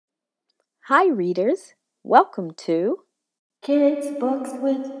Hi readers, welcome to Kids Books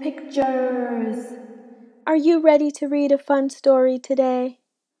with Pictures. Are you ready to read a fun story today?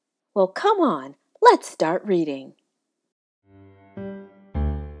 Well, come on, let's start reading.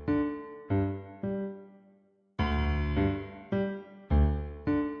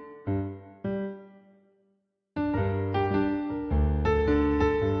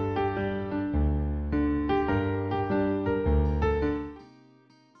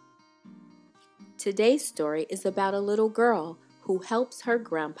 Today's story is about a little girl who helps her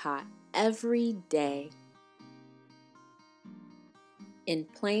grandpa every day. In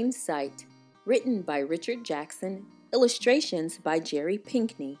Plain Sight, written by Richard Jackson, illustrations by Jerry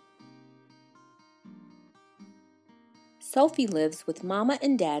Pickney. Sophie lives with Mama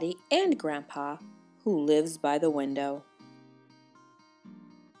and Daddy and Grandpa, who lives by the window.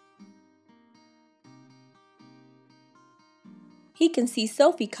 He can see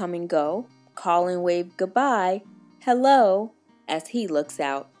Sophie come and go, call and wave goodbye, hello, as he looks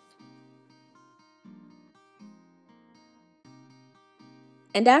out.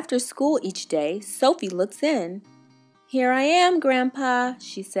 And after school each day, Sophie looks in. Here I am, Grandpa,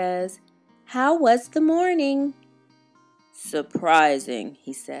 she says. How was the morning? Surprising,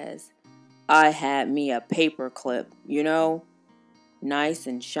 he says. I had me a paper clip, nice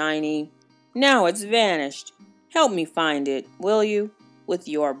and shiny. Now it's vanished. Help me find it, will you, with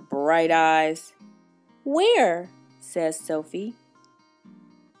your bright eyes? Where? Says Sophie.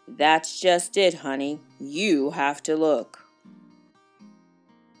 That's just it, honey. You have to look.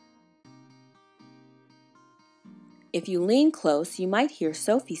 If you lean close, you might hear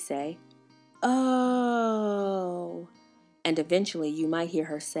Sophie say, "Oh." And eventually you might hear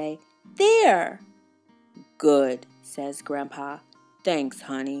her say, "There." Good, says Grandpa. Thanks,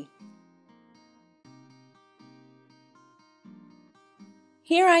 honey.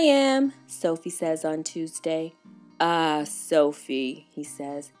 Here I am, Sophie says on Tuesday. Ah, Sophie, he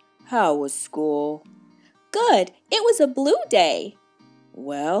says. How was school? Good, it was a blue day.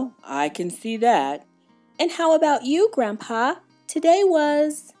 Well, I can see that. And how about you, Grandpa? Today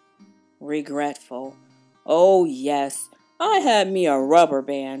was regretful. Oh, yes, I had me a rubber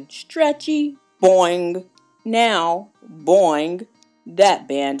band. Stretchy, boing. Now, boing, that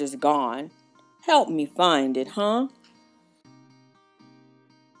band is gone. Help me find it, huh?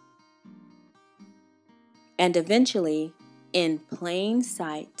 And eventually, in plain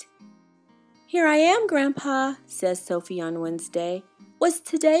sight. Here I am, Grandpa, says Sophie on Wednesday. Was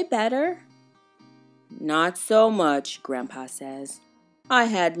today better? Not so much, Grandpa says. I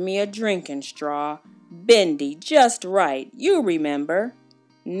had me a drinking straw, bendy just right, you remember.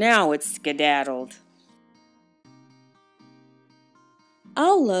 Now it's skedaddled.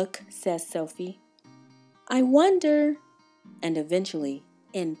 I'll look, says Sophie. I wonder, and eventually,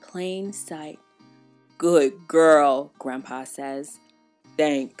 in plain sight. Good girl, Grandpa says.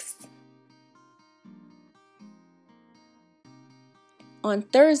 Thanks. On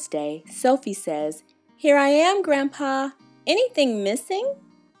Thursday, Sophie says, Here I am, Grandpa. Anything missing?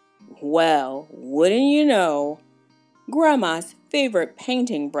 Well, wouldn't you know? Grandma's favorite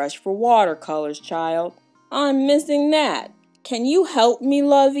painting brush for watercolors, child. I'm missing that. Can you help me,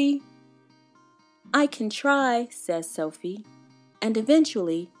 lovey? I can try, says Sophie. And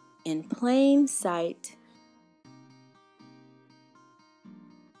eventually, in plain sight.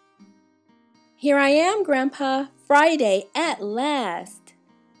 Here I am, Grandpa. Friday at last.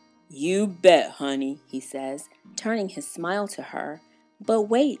 You bet, honey, he says, turning his smile to her. But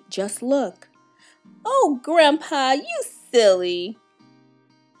wait, just look. Oh, Grandpa, you silly.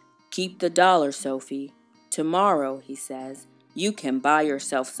 Keep the dollar, Sophie. Tomorrow, he says, you can buy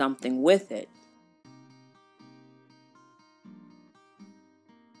yourself something with it.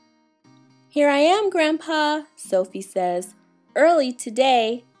 Here I am, Grandpa, Sophie says. Early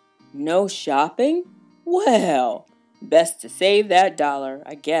today. No shopping? Well, best to save that dollar,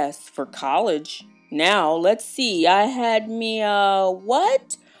 I guess, for college. Now, let's see, I had me a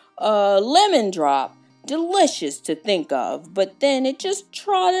lemon drop. Delicious to think of, but then it just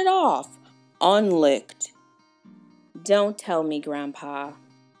trotted off, unlicked. Don't tell me, Grandpa.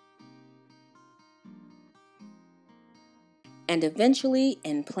 And eventually,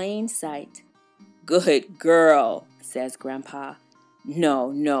 in plain sight. Good girl, says Grandpa.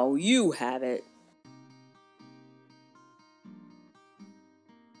 No, you have it.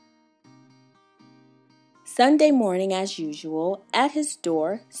 Sunday morning, as usual, at his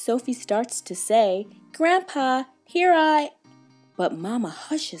door, Sophie starts to say, Grandpa, here I... But Mama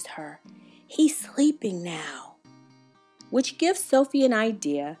hushes her. He's sleeping now. Which gives Sophie an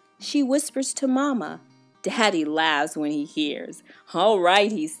idea. She whispers to Mama, Daddy laughs when he hears. All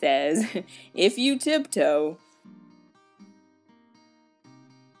right, he says, if you tiptoe.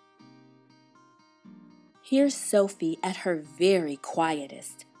 Here's Sophie at her very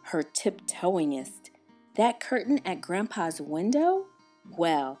quietest, her tiptoeingest. That curtain at Grandpa's window?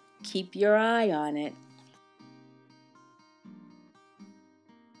 Well, keep your eye on it.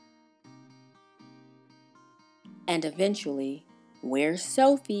 And eventually, where's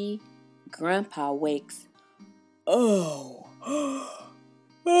Sophie? Grandpa wakes. Oh.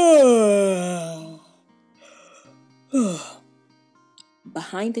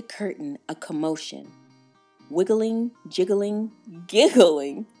 Behind the curtain, a commotion. Wiggling, jiggling,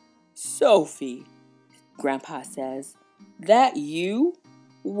 giggling. Sophie, Grandpa says. That you?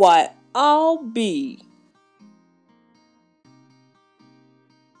 Why, I'll be.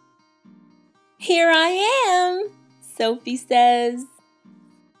 Here I am, Sophie says.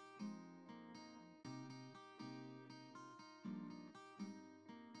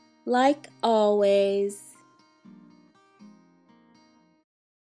 Like always.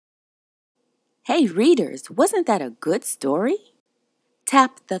 Hey readers, wasn't that a good story?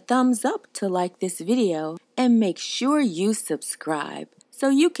 Tap the thumbs up to like this video and make sure you subscribe so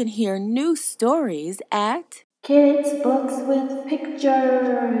you can hear new stories at Kids Books with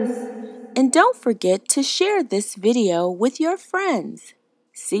Pictures. And don't forget to share this video with your friends.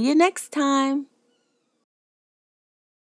 See you next time.